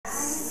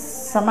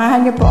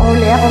Samahan niyo po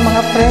uli ako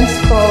mga friends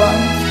ko.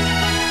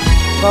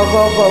 Go,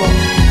 go, go.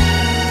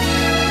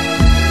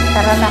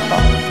 Tara na po.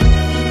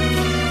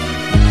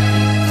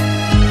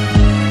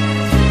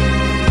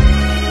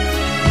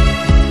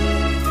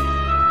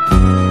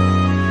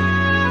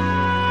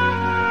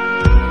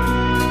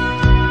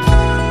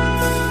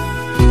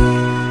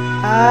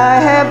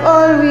 I have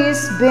always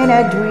been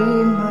a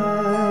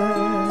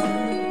dreamer,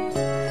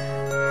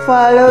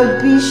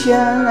 followed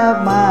vision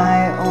of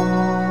my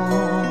own.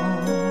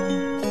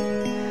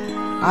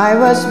 I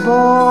was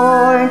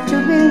born to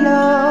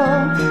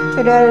belong to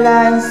the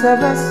lands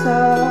of a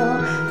soul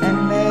and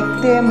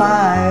make them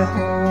my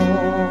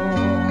home.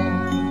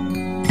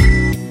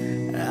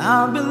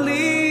 I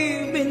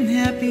believe in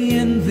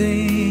happy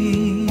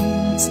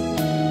endings,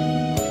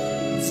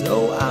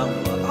 so I've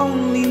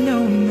only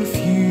known a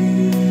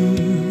few.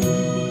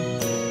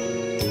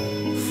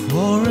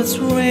 For as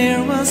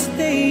rare as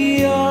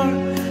they are,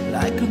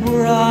 like a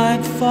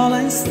bright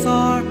falling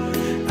star,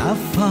 I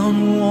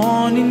found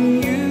one in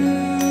you.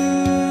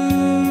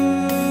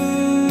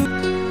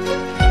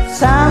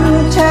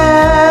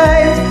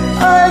 Sometimes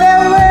all the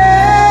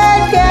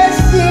world can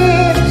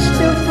seem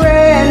too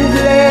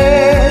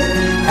friendless,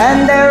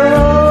 and the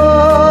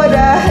road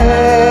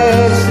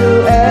ahead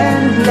so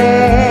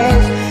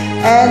endless,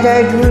 and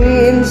the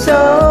dream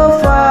so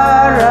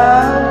far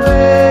away.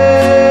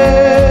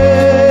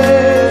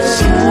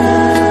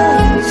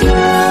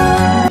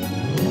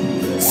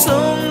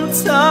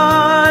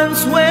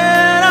 Sometimes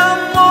when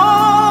I'm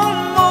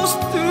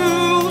almost to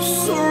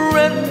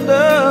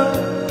surrender,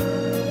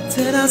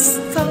 then I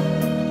stop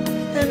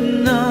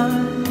and I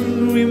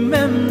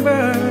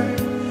remember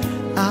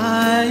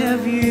I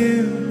have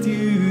you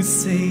to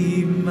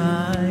save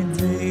my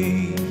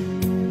day.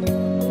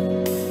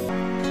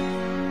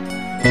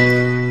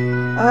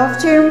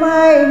 After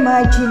my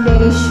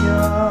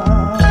imagination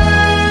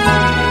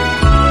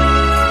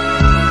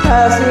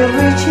has been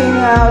reaching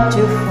out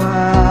too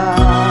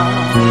far,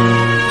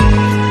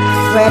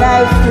 when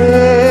I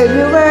feel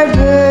you were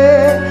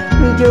there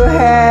with your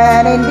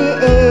hand in the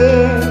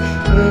air,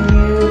 we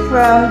knew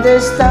from the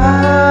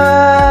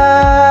start.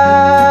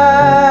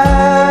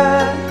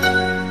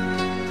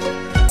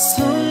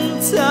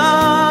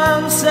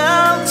 Sometimes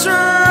after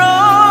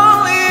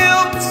all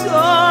you've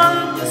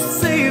done to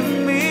save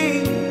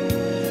me,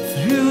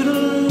 through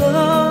the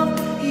love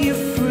you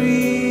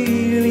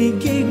freely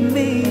gave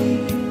me,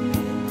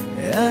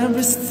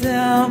 every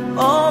step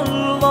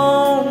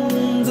along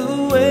the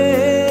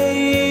way.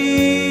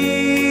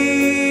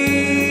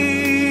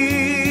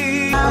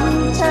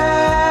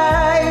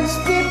 Sometimes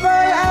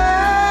people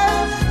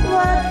ask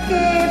what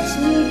keeps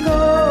me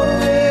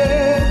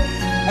going,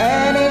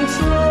 and in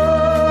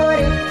truth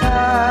it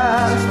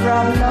comes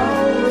from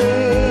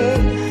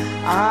knowing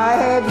I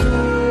have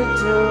you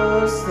to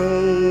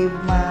save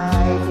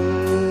my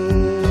day.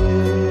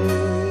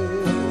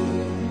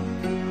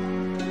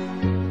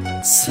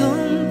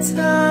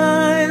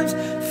 Sometimes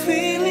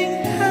feeling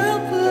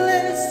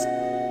helpless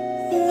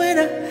when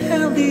I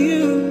held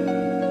you,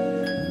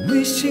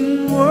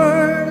 wishing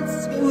words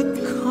would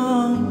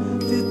come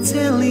to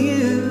tell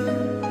you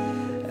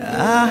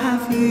I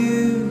have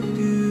you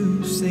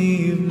to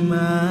save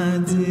my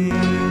day.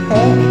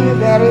 Thank you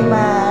very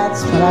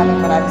much.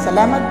 Maraming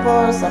salamat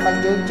po sa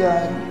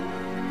mag-join.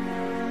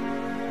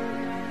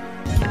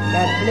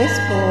 God bless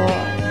po.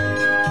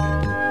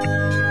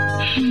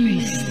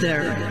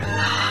 Mr.